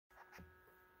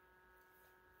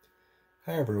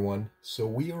Hi everyone. So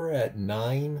we are at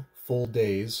 9 full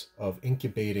days of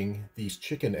incubating these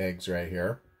chicken eggs right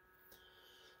here.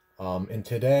 And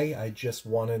today I just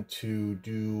wanted to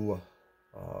do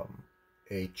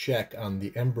a check on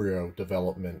the embryo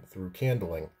development through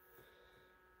candling.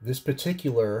 This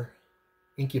particular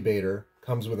incubator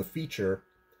comes with a feature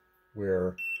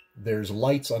where there's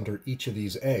lights under each of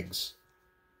these eggs,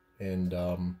 and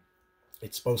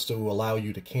it's supposed to allow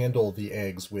you to candle the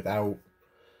eggs without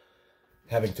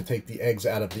having to take the eggs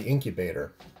out of the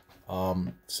incubator.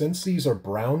 Since these are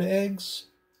brown eggs,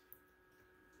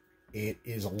 it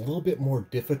is a little bit more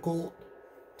difficult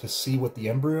to see what the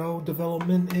embryo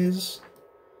development is.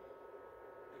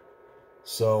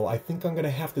 So I think I'm going to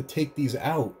have to take these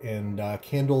out and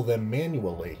candle them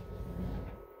manually.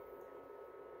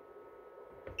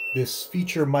 This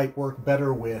feature might work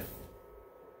better with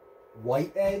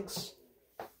white eggs,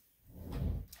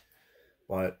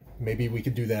 but maybe we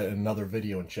could do that in another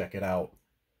video and check it out.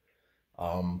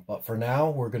 But for now,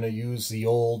 we're going to use the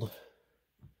old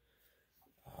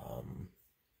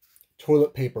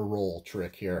toilet paper roll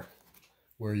trick here,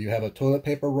 where you have a toilet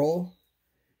paper roll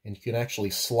and you can actually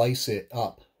slice it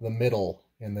up the middle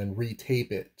and then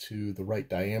retape it to the right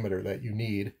diameter that you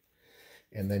need.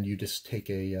 And then you just take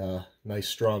a nice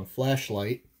strong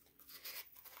flashlight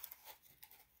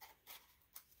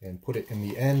and put it in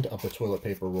the end of the toilet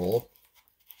paper roll.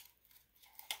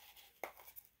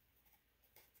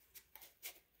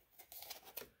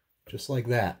 Just like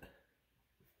that.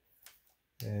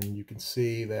 And you can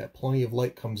see that plenty of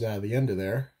light comes out of the end of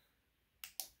there.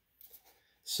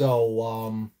 So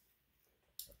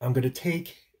I'm going to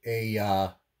take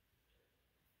a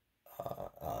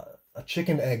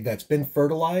chicken egg that's been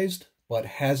fertilized but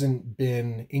hasn't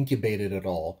been incubated at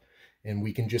all, and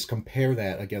we can just compare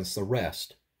that against the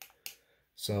rest.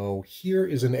 So here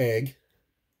is an egg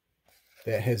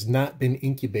that has not been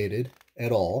incubated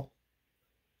at all,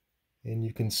 and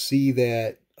you can see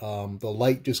that the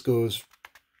light just goes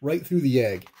right through the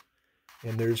egg,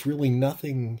 and there's really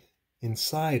nothing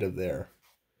inside of there.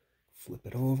 Flip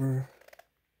it over.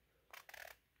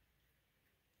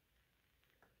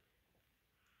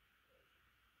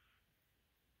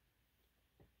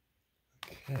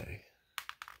 Okay.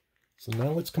 So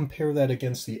now let's compare that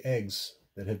against the eggs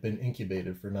that have been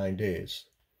incubated for 9 days.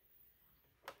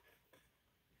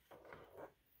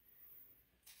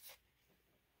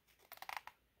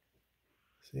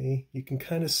 See, you can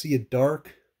kind of see a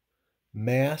dark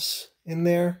mass in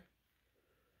there.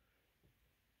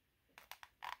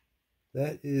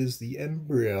 That is the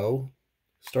embryo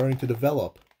starting to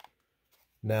develop.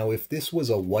 Now, if this was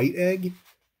a white egg,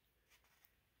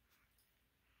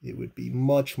 it would be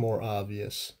much more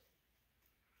obvious.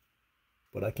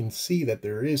 But I can see that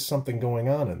there is something going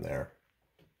on in there.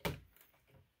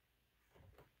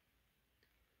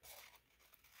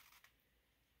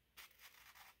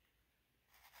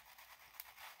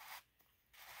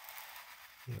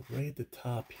 Yeah, right at the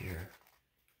top here.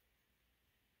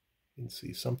 You can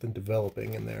see something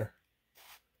developing in there.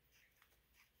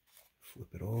 Flip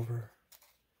it over.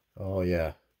 Oh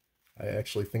yeah, I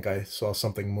actually think I saw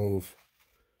something move.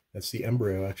 That's the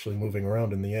embryo actually moving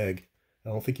around in the egg. I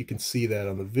don't think you can see that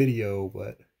on the video,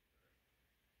 but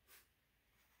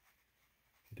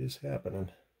it is happening.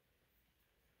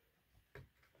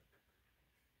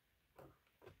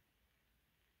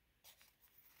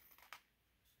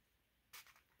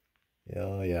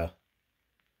 Oh yeah.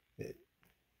 It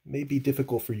may be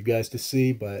difficult for you guys to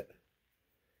see, but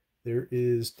there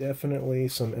is definitely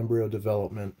some embryo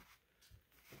development.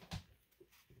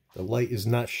 The light is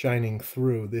not shining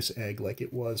through this egg like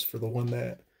it was for the one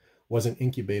that wasn't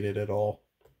incubated at all.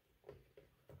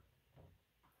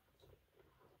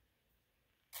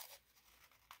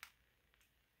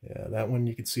 Yeah, that one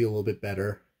you can see a little bit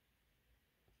better.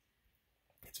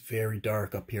 It's very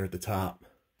dark up here at the top.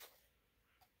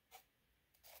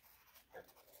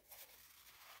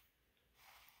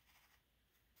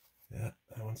 Yeah,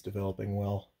 that one's developing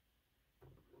well.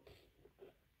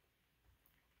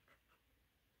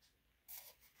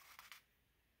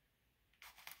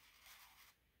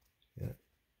 Yeah,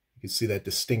 you can see that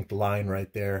distinct line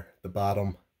right there at the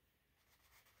bottom.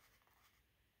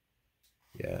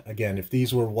 Yeah, again, if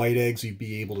these were white eggs, you'd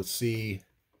be able to see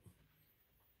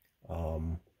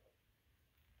all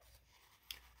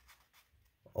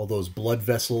those blood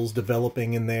vessels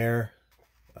developing in there.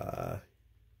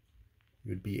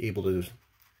 You'd be able to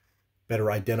better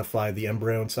identify the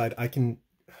embryo inside. I can,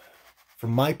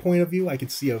 from my point of view, I can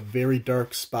see a very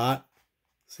dark spot.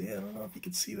 See, I don't know if you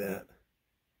can see that.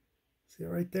 See it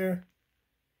right there?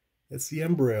 That's the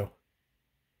embryo.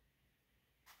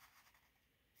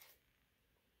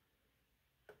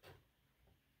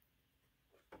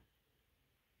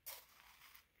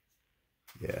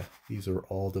 Yeah, these are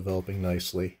all developing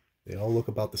nicely. They all look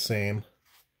about the same.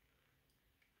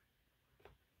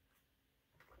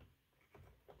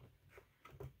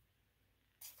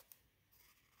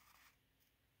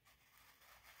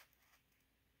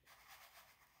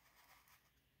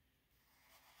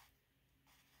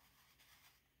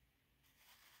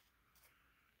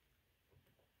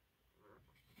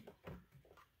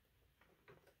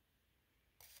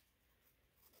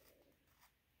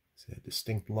 See a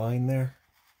distinct line there?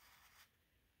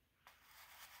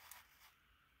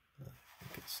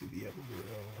 I can see the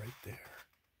embryo right there.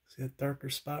 See that darker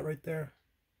spot right there?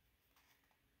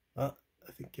 I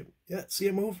think it, yeah, see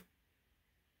it move?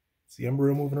 It's the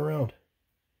embryo moving around.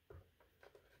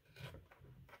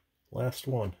 Last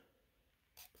one.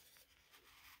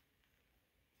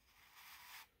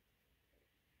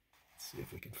 Let's see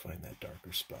if we can find that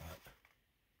darker spot.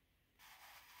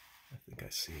 I think I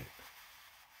see it.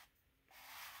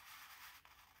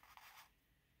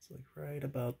 It's like right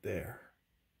about there.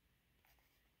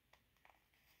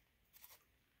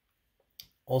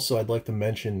 Also, I'd like to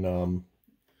mention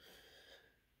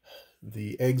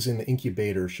the eggs in the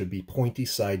incubator should be pointy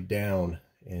side down,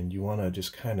 and you want to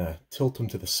just kind of tilt them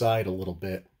to the side a little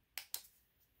bit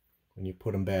when you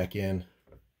put them back in.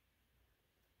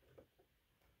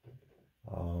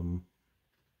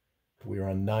 We're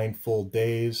on 9 full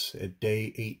days. At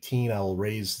day 18, I'll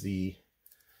raise the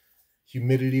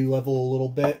humidity level a little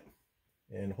bit,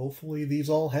 and hopefully these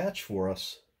all hatch for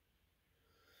us.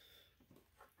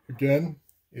 Again,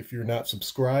 if you're not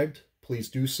subscribed, please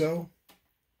do so.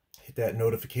 Hit that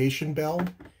notification bell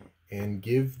and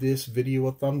give this video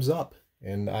a thumbs up.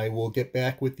 And I will get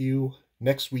back with you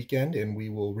next weekend and we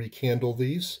will recandle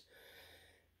these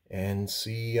and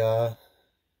see how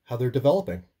they're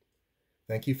developing.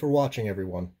 Thank you for watching,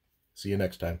 everyone. See you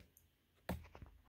next time.